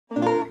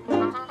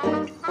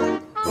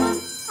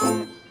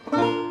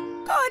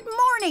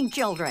morning,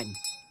 children.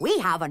 We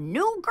have a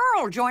new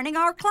girl joining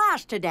our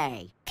class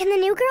today. Can the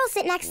new girl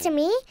sit next to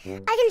me? I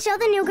can show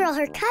the new girl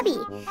her cubby.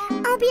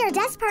 I'll be her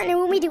desk partner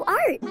when we do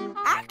art.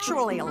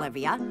 Actually,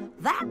 Olivia,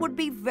 that would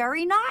be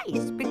very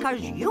nice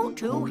because you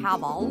two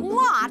have a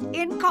lot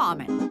in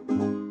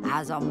common.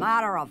 As a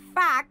matter of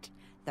fact,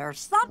 there's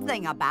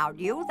something about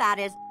you that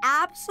is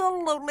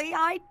absolutely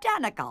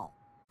identical.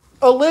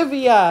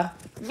 Olivia!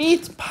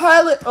 Meet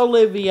Pilot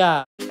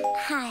Olivia!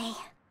 Hi.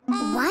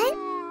 What?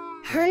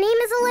 Her name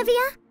is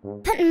Olivia?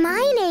 But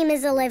my name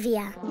is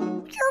Olivia.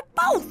 You're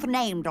both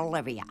named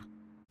Olivia.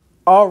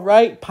 All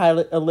right,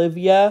 Pilot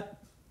Olivia.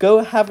 Go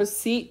have a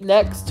seat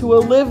next to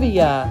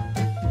Olivia.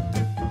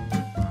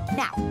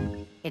 Now,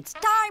 it's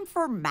time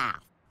for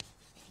math.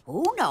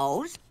 Who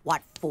knows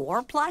what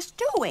 4 plus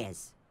 2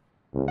 is?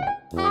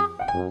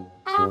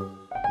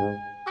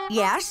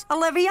 Yes,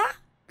 Olivia?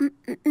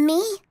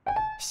 Me?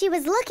 She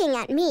was looking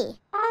at me.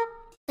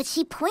 But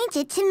she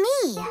pointed to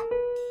me.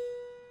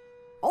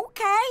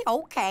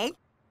 Okay.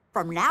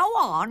 From now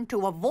on,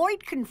 to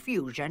avoid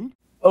confusion,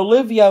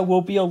 Olivia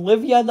will be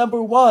Olivia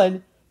number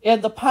 1,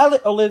 and the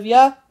Pilot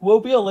Olivia will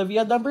be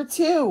Olivia number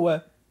 2.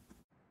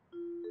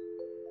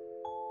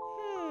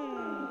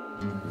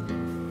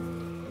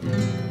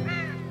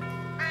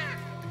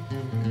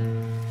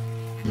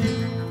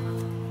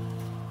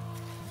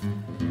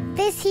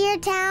 This here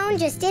town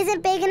just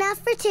isn't big enough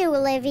for 2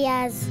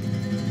 Olivias.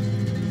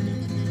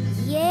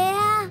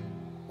 Yeah?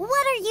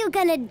 What are you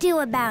gonna do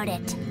about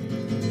it?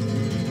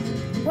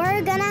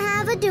 We're gonna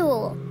have a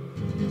duel.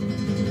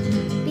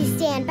 We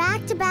stand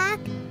back to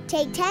back,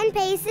 take 10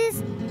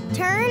 paces,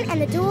 turn,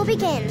 and the duel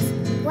begins.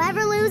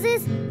 Whoever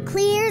loses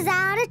clears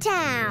out of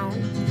town.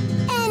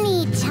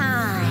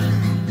 Anytime.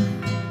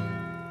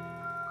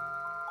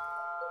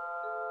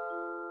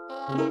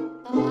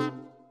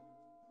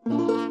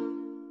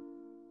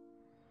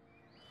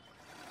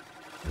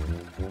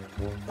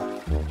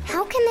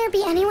 How can there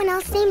be anyone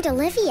else named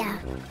Olivia?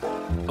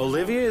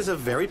 Olivia is a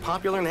very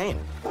popular name.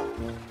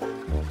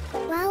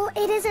 Well,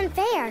 it isn't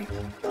fair.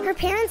 Her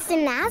parents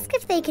didn't ask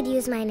if they could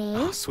use my name.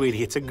 Oh,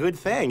 sweetie, it's a good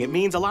thing. It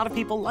means a lot of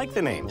people like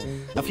the name.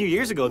 A few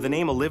years ago, the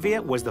name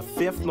Olivia was the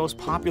 5th most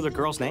popular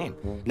girl's name.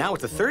 Now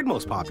it's the 3rd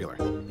most popular.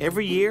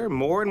 Every year,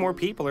 more and more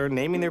people are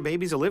naming their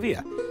babies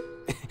Olivia.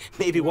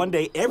 Maybe one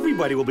day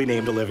everybody will be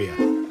named Olivia.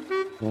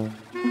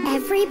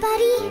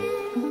 Everybody?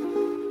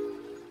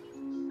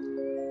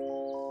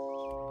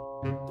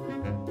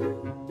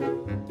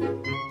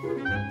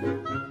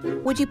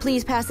 Would you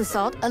please pass the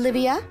salt,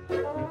 Olivia?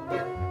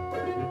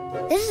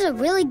 This is a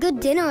really good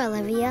dinner,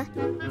 Olivia.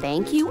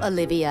 Thank you,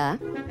 Olivia.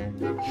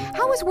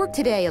 How was work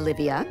today,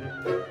 Olivia?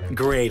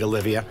 Great,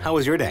 Olivia. How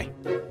was your day?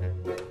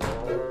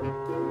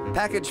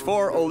 Package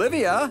for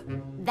Olivia.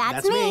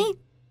 That's me.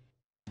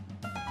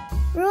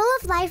 Rule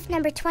of life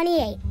number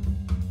 28.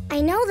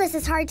 I know this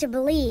is hard to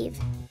believe,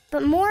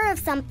 but more of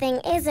something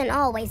isn't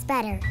always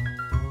better.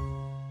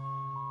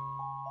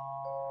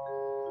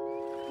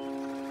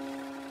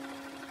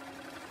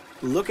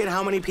 Look at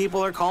how many people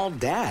are called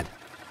Dad.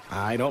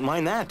 I don't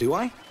mind that, do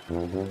I?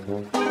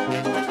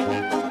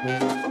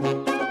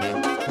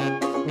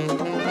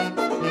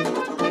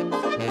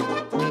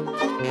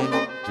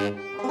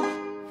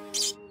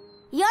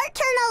 Your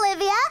turn,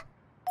 Olivia.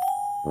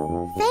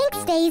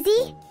 Thanks,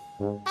 Daisy.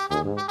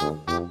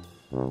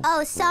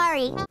 Oh,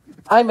 sorry.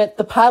 I meant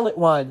the Pilot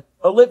one,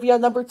 Olivia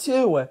number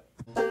 2.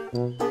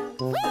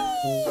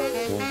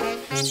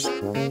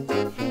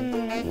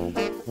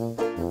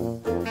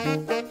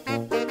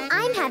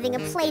 I'm having a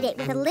play date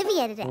with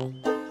Olivia today.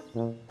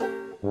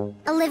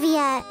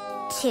 Olivia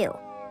 2.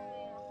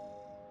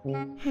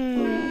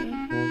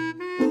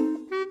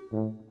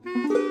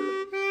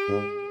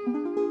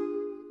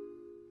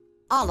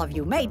 all of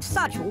you made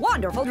such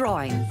wonderful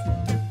drawings.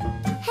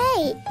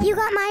 Hey, you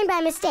got mine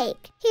by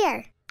mistake.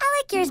 Here, I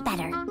like yours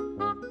better.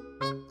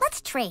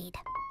 Let's trade.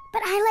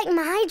 But I like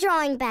my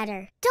drawing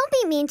better. Don't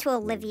be mean to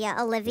Olivia,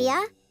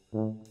 Olivia.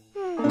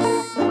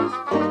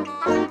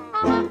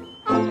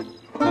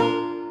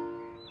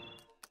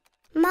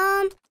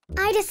 Mom,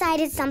 I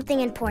decided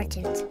something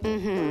important.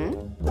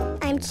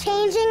 I'm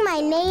changing my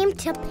name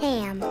to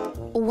Pam.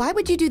 Why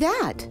would you do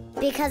that?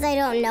 Because I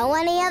don't know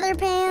any other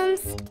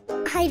Pams.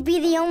 I'd be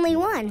the only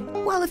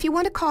one. Well, if you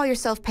want to call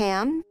yourself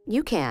Pam,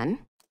 you can.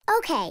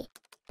 Okay,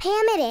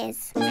 Pam it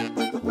is.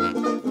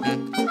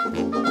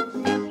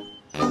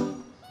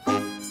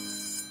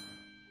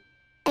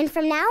 And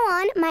from now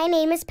on, my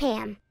name is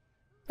Pam,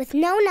 with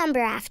no number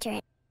after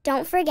it.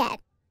 Don't forget.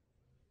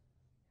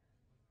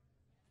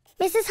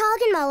 Mrs.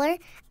 Hagenmuller,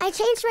 I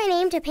changed my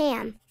name to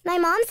Pam. My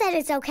mom said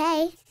it's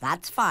okay.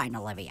 That's fine,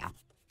 Olivia.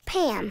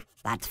 Pam.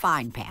 That's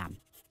fine, Pam.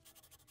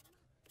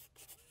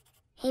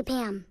 Hey,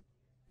 Pam.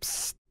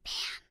 Psst,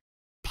 Pam.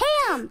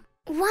 Pam!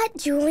 What,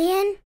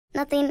 Julian?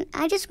 Nothing.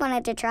 I just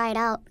wanted to try it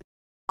out.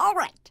 All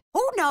right.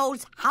 Who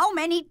knows how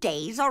many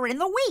days are in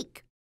the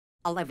week?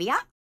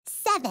 Olivia?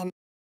 7.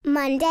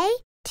 Monday,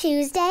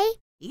 Tuesday.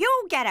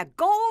 You get a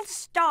gold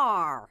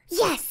star.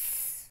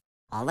 Yes!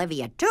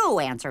 Olivia, too,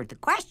 answered the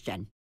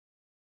question.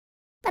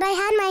 But I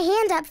had my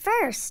hand up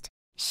first.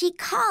 She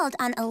called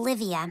on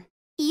Olivia.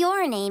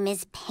 Your name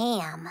is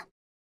Pam.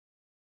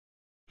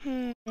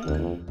 I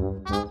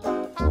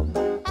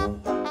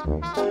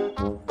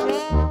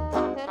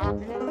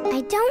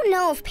don't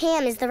know if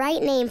Pam is the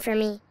right name for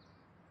me.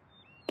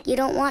 You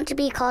don't want to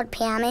be called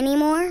Pam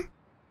anymore?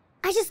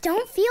 I just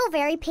don't feel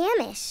very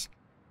Pamish.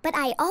 But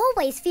I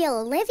always feel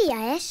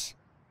Olivia-ish.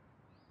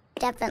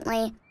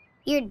 Definitely.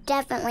 You're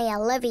definitely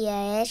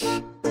Olivia-ish.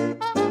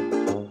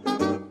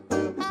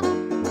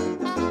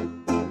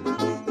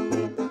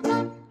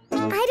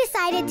 I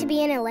decided to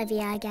be an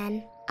Olivia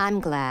again. I'm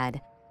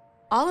glad.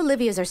 All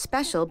Olivias are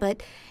special,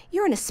 but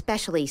you're an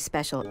especially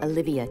special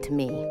Olivia to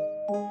me.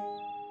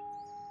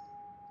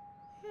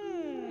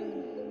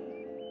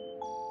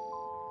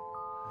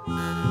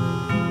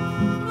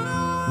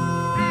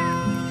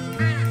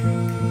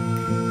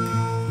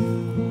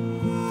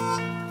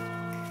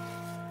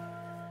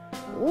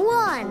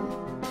 One,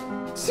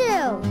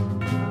 2,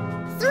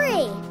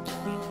 3,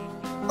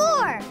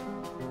 4,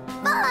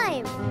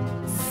 5,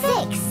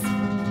 6,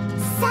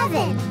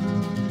 7,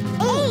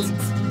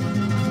 8,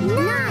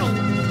 9,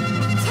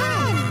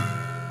 10.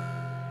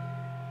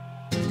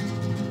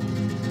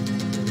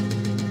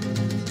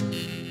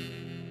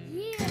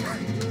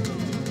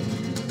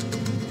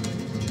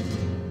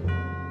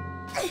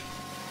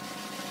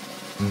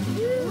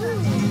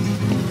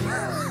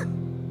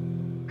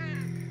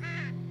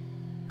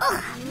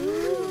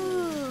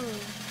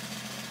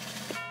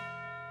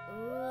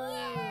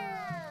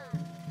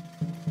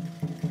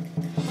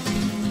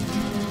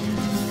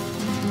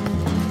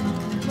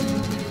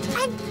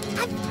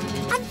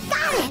 I've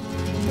got it!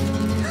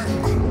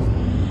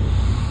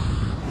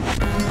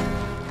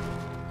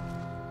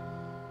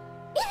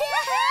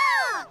 Hooray!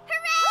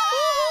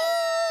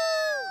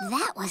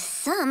 That was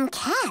some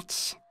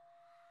catch.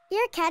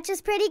 Your catch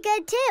is pretty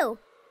good, too.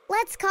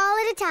 Let's call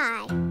it a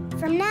tie.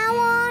 From now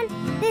on,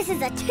 this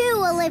is a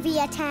 2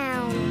 Olivia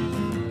town.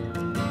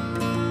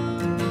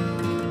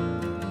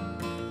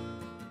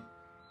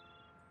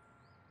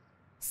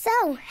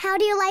 So, how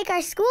do you like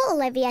our school,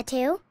 Olivia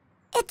 2?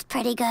 It's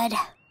pretty good.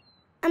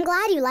 I'm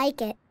glad you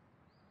like it.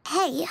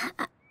 Hey,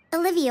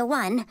 Olivia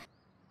 1,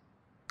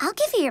 I'll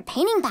give you your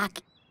painting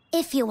back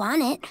if you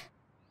want it.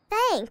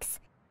 Thanks.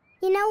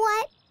 You know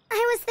what?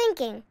 I was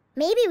thinking,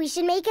 maybe we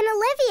should make an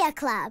Olivia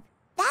club.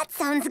 That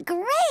sounds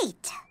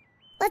great!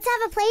 Let's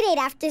have a play date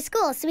after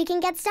school so we can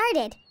get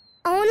started.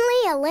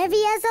 Only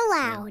Olivia's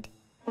allowed.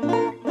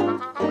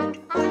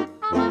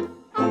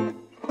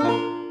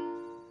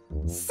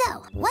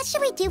 So, what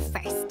should we do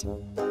first?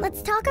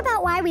 Let's talk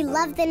about why we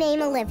love the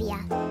name Olivia.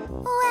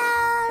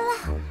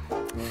 Well,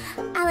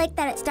 I like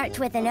that it starts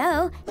with an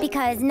O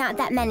because not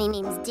that many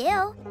names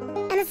do.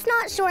 And it's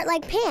not short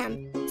like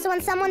Pam. So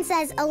when someone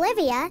says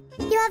Olivia,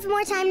 you have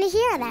more time to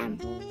hear them.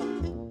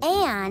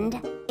 And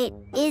it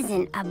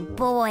isn't a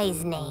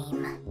boy's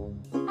name.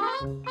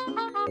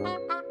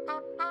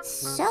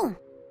 So,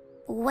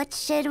 what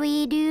should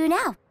we do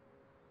now?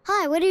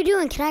 Hi, what are you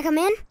doing? Can I come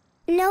in?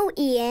 No,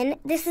 Ian.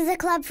 This is a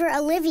club for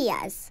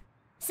Olivias.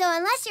 So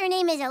unless your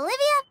name is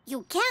Olivia,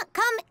 you can't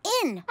come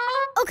in.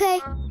 Okay.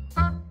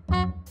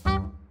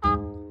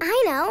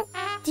 I know.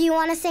 Do you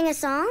want to sing a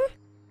song?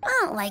 I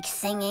don't like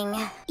singing.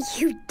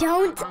 You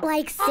don't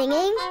like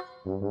singing?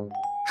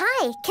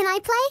 Hi, can I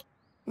play?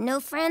 No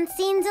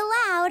Francines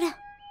allowed.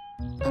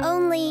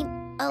 Only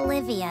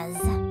Olivia's.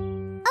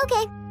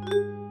 Okay.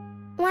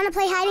 Want to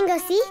play hide and go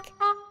seek?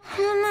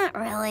 Not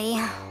really.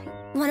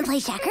 Want to play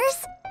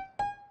checkers?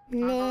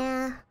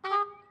 Nah.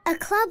 A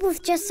club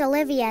with just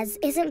Olivias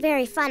isn't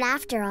very fun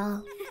after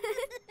all.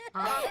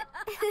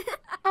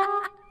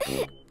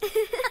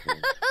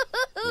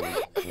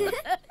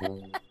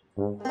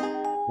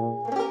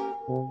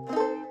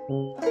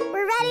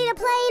 We're ready to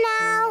play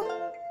now.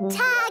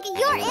 Tag,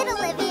 you're it,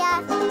 Olivia.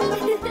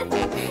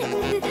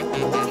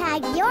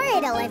 Tag, you're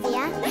it,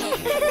 Olivia.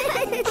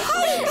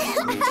 Hey!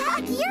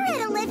 Tag, you're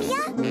it,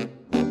 Olivia.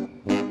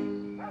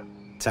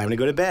 Time to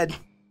go to bed.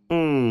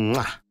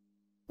 Mwah.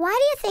 Why do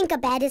you think a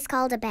bed is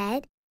called a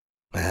bed?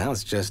 Well,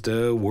 it's just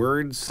a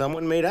word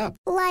someone made up.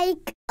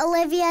 Like,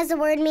 Olivia is a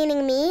word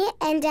meaning me,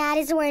 and Dad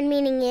is a word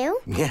meaning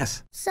you?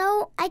 Yes.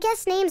 So, I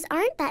guess names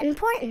aren't that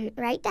important,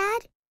 right,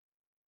 Dad?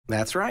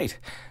 That's right.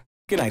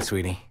 Good night,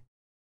 sweetie.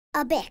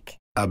 A bic.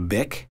 A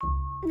bic?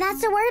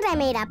 That's a word I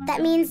made up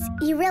that means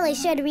you really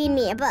should read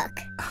me a book.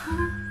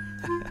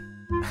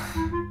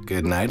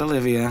 Good night,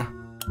 Olivia.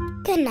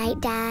 Good night,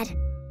 Dad.